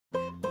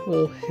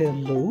Well,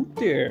 hello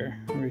there.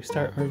 We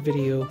start our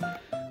video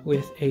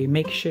with a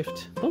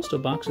makeshift postal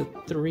box with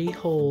 3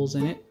 holes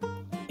in it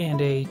and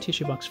a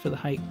tissue box for the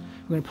height.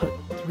 We're going to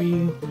put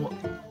 3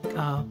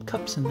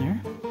 cups in there,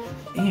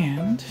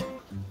 and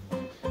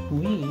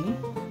we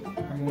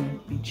are going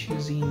to be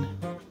choosing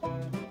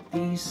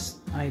these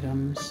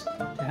items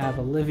to have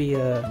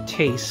Olivia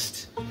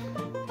taste.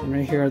 And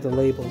right here are the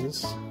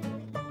labels.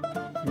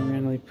 We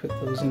randomly put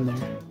those in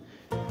there.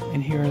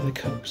 And here are the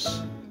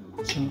cups.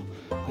 So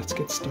let's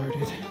get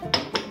started.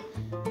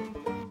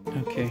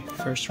 Okay,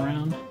 first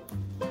round.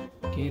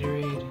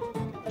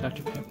 Gatorade,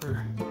 Dr.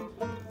 Pepper,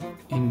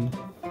 and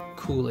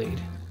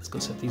Kool-Aid. Let's go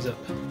set these up.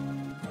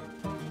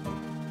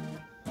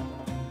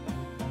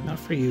 Not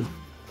for you.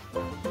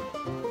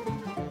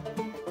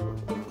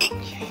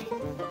 Okay,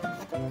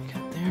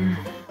 got there.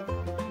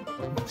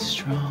 Put the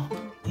straw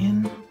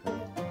in.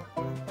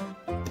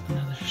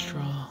 Another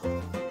straw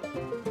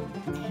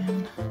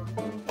in.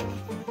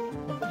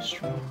 Another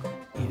straw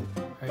in.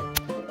 Alright,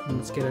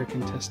 let's get our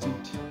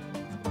contestant.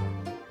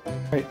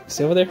 Alright,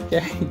 stay over there.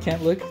 Yeah, you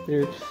can't look.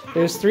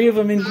 There's 3 of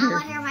them in here.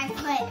 Under my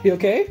foot. You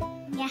okay?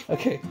 Yeah.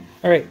 Okay.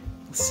 Alright,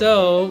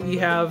 so you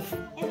have...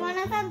 Is one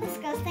of them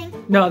disgusting?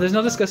 No, there's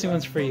no disgusting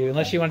ones for you,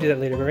 unless you want to do that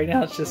later. But right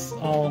now, it's just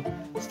all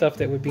stuff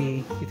that would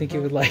be, you think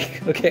you would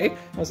like. Okay?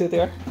 Want to see what they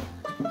are?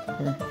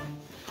 Here.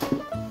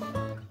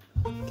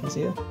 Can you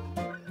see it?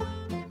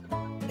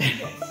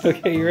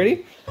 Okay, you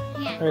ready?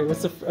 Yeah. Alright,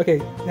 what's the...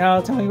 Okay,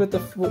 now tell me what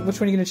which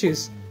one are you going to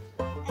choose?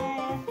 The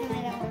middle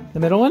one. The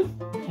middle one?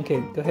 Okay,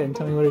 go ahead and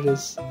tell me what it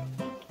is.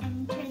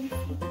 I'm trying to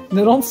see.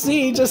 No, don't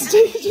see. Just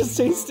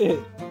taste it.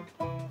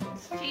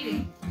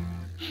 Cheating.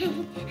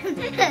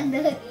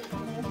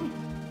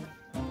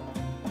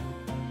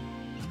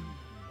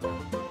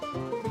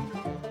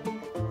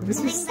 This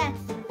I is think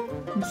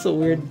it's so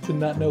weird to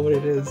not know what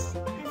it is.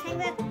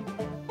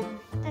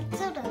 that's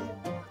soda.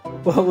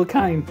 Well, what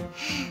kind?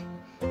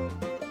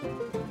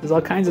 There's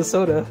all kinds of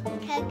soda.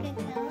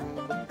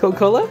 Coca-Cola.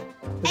 Coca-Cola?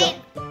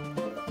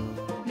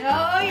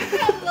 No, you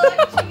can't look,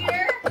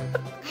 cheater.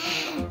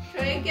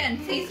 Try again.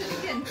 Taste it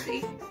again.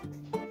 See.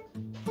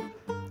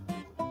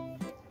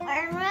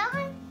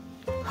 Watermelon?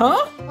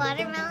 Huh?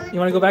 Watermelon? You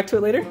want to go back to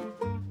it later?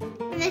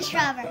 And then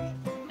strawberry.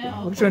 No.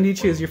 Which one do you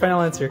choose? Your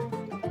final answer.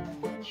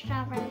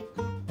 Strawberry.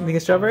 You think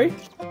it's strawberry?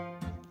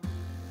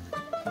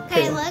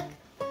 Okay, look.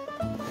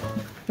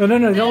 No,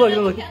 don't look, don't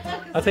you look. can't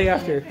look. I'll tell you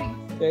after.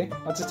 Okay?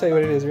 I'll just tell you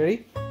what it is.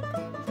 Ready?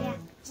 Yeah.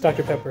 It's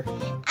Dr. Pepper.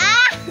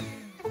 Ah!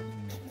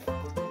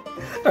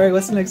 Alright,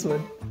 what's the next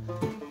one?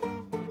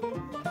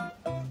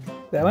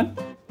 That one?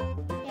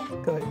 Yeah.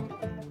 Go ahead.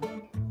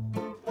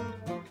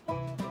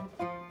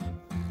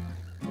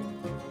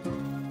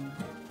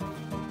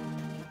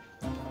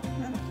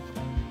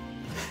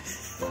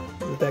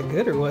 Is it that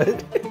good or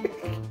what?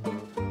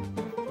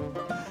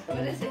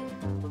 What is it?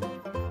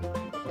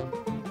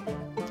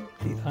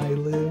 The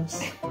eyelids.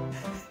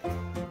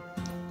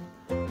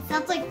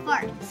 Sounds like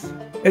farts.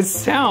 It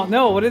sound.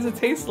 No, what does it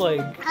taste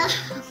like?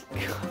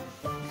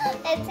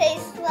 It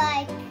tastes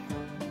like...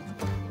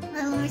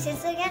 Let me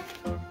taste it again.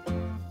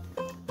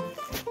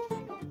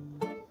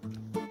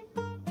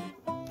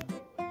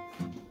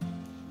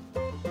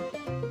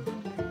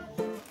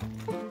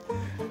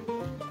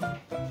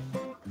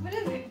 What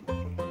is it?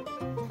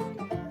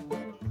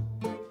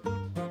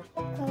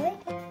 Kool-Aid?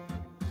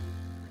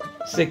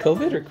 Say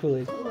COVID or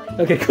Kool-Aid? Kool-Aid.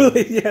 Okay,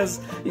 Kool-Aid,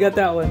 yes. You got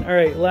that one.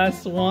 Alright,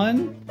 last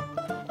one.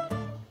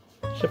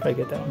 Should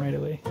probably get that one right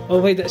away. Oh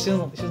wait, she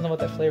doesn't know what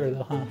that flavor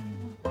though, huh?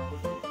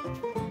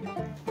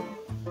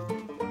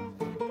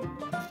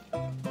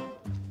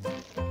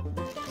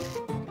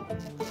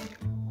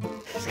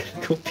 She's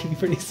gonna go pee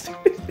pretty soon.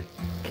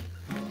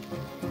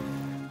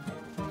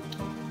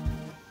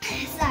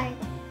 Sorry.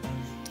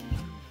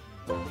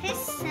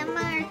 Tastes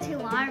similar to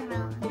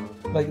watermelon.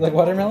 Like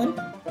watermelon?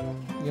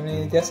 You have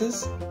any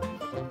guesses?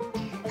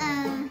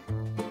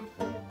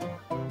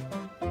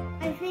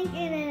 I think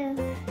it is.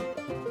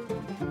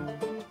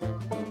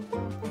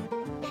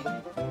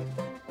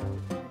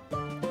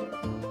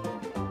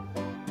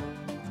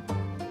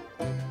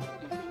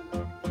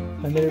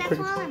 I made it That's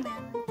pretty. watermelon.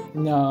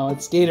 No,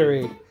 it's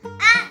Gatorade.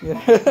 Ah!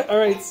 Yeah.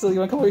 Alright, so you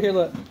wanna come over here,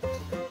 look.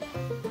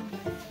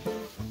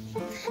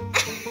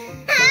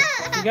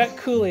 You got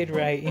Kool-Aid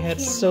right. You had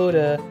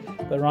soda,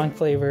 but wrong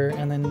flavor,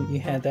 and then you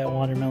had that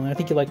watermelon. I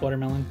think you like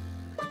watermelon.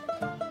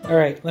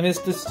 Alright, let me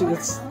just do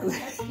this.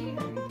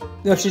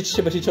 No, but she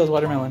chose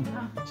watermelon.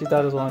 She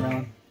thought it was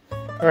watermelon.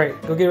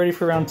 Alright, go get ready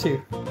for round 2.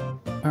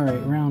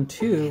 Alright, round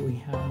 2, we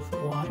have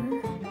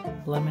water,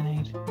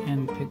 lemonade,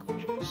 and pickle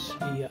juice.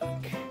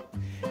 Yuck.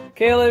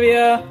 Okay,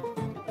 Olivia!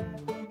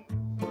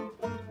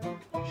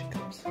 Here she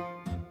comes.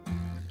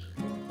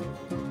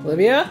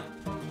 Olivia?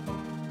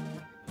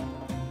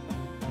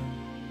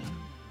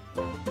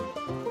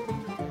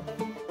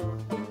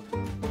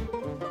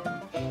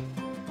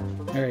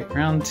 Alright,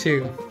 round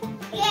 2.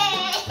 Yay!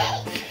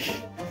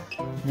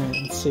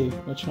 Alright, let's see.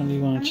 Which one do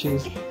you want to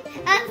choose?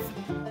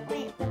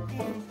 Wait, what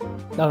is...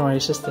 No, don't worry,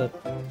 it's just the...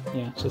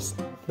 Yeah, it's just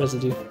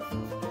residue.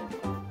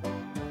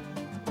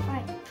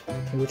 Right.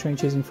 Okay, which one are you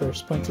choosing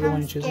first? Point to the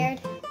one you're choosing.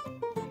 Scared.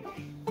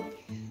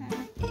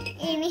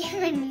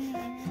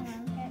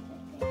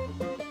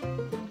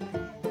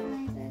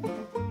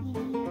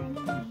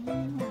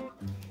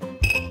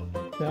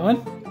 That one?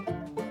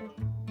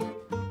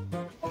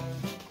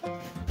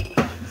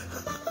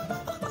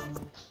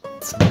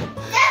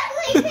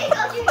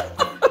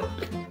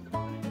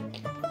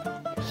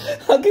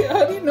 Okay,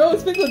 how do you know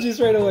it's pickle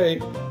juice right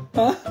away?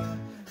 Huh?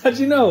 How'd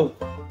you know?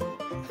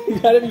 You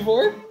had it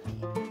before?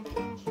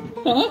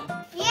 Huh?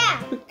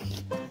 Yeah.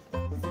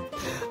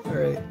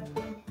 Alright.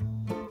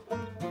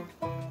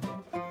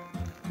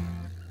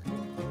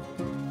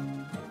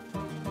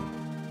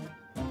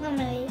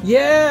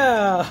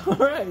 Yeah!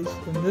 Alright,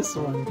 and this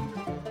one.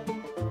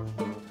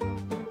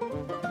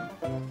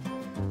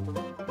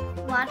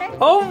 Water?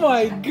 Oh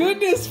my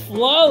goodness,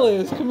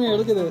 flawless! Come here,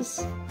 look at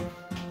this.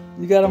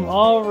 You got them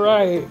all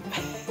right.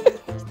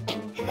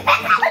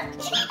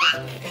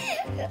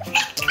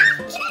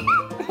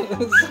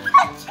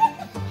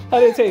 How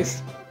did it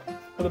taste?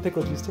 How did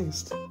pickle juice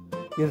taste?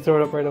 You gonna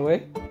throw it up right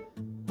away?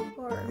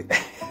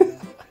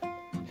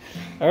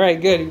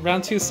 Alright, good.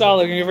 Round 2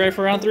 solid. You ready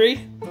for round 3?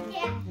 Yeah.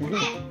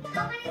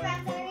 How many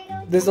rounds are we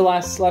doing? This is the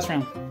last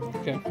round.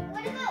 Okay.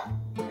 What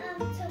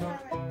about 2 more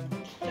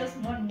rounds? Just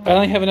one more. I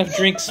only have enough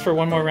drinks for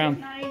one more round.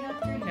 Not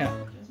enough drinks. Yeah.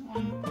 Just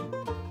one.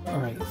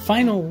 Alright,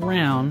 final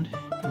round.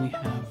 We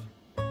have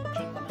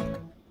chocolate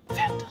milk,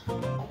 Fanta,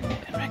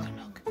 and regular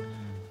milk.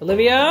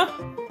 Olivia,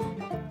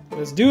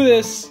 let's do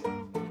this.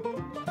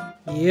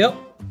 Yep.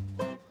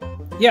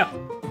 Yeah.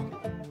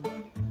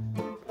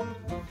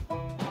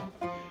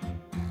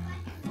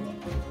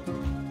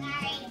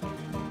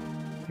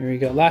 Here we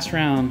go. Last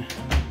round.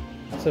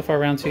 So far,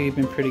 round 2, you've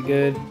been pretty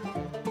good.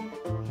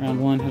 Round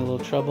 1 had a little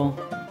trouble.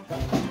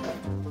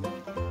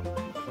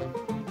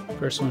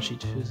 First one she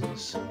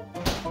chooses.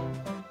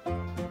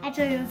 I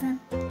chose this one.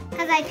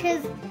 Because I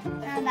chose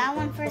that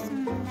one first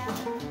and then that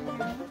one.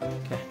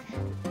 Okay.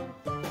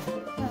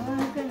 That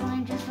one's good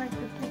one, just like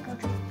the pickle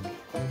juice.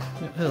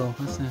 Ew,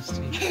 that's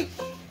nasty.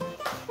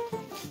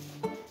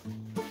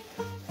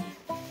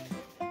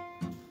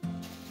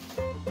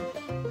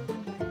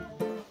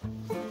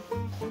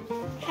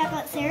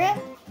 Chocolate syrup?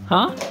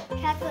 Huh?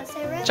 Chocolate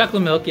syrup?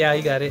 Chocolate milk, yeah,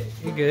 you got it.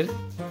 You're good.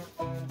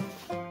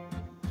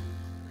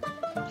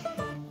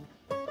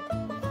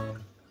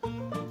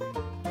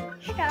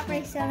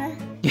 Strawberry soda.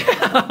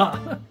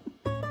 Yeah.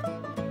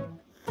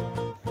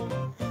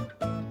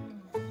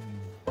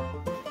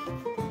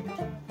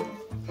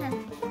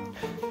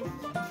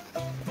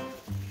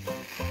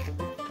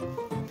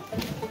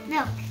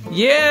 Milk.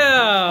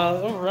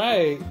 Yeah. All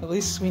right. At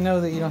least we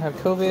know that you don't have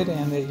COVID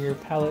and that your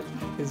palate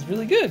is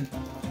really good.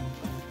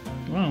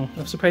 Wow.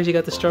 I'm surprised you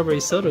got the strawberry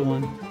soda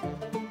one.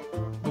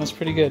 That's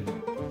pretty good.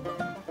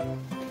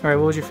 All right.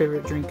 What was your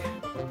favorite drink?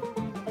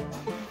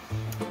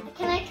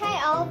 Can I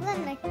try all of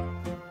them? Like,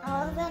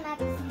 all of them at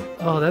the same time?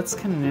 Oh, that's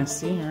kind of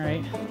nasty. All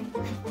right.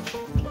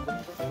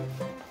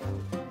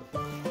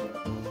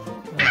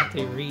 I hope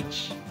they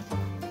reach.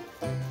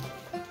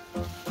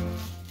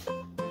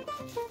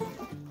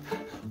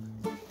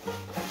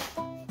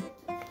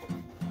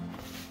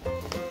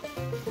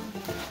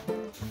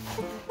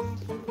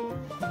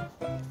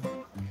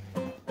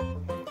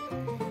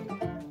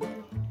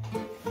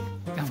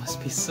 That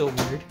must be so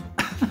weird.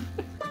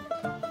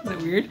 Is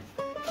that weird?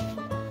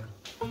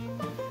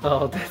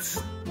 Oh,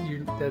 that's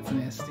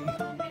nasty.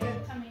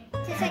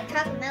 Tastes like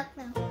chocolate milk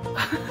now.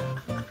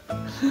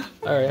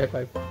 All right, high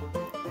five.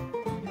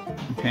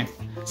 Okay,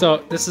 so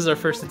this is our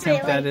first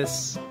attempt at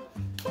this.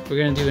 We're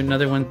gonna do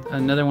another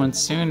one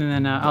soon, and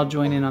then I'll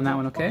join in on that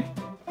one. Okay?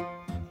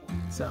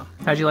 So,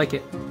 how'd you like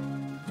it?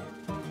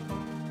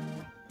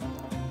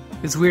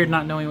 It's weird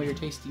not knowing what you're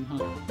tasting,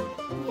 huh?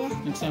 Yeah.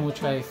 Next time we'll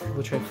try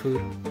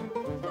food.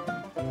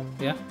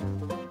 Yeah?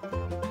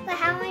 But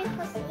how am I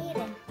supposed to eat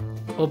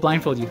it? We'll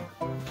blindfold you.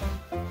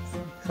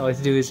 All I have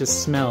to do is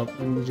just smell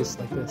and you just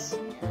like this.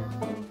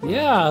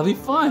 Yeah, it'll be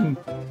fun.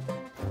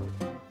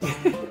 No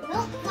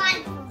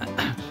fun.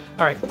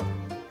 All right.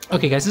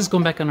 Okay, guys, this is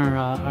going back on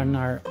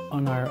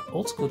our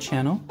old school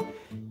channel,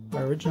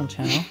 our original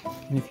channel.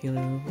 And if you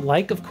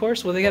like, of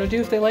course, what they got to do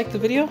if they like the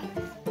video?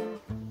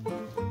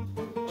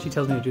 She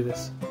tells me to do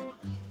this.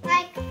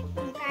 Like,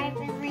 subscribe,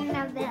 and ring the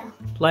bell.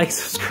 Like,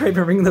 subscribe,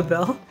 and ring the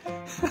bell.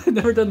 I've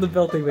never done the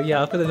bell thing, but yeah,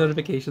 I'll put the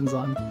notifications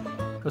on.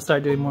 We'll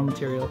start doing more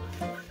material.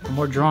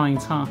 More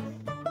drawings, huh?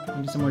 Want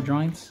to do some more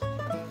drawings?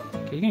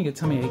 Okay, you're gonna get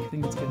tummy ache. I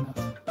think that's good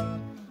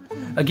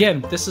enough.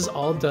 Again, this is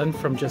all done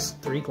from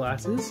just 3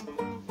 glasses.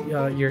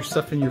 Your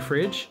stuff in your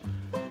fridge,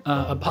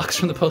 a box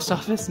from the post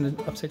office, and an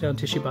upside down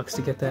tissue box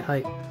to get that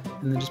height.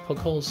 And then just poke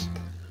holes.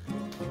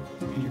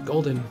 And you're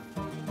golden.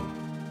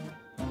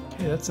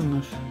 Okay, that's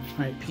enough.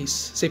 Alright, peace.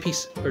 Say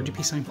peace, or do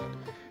peace sign.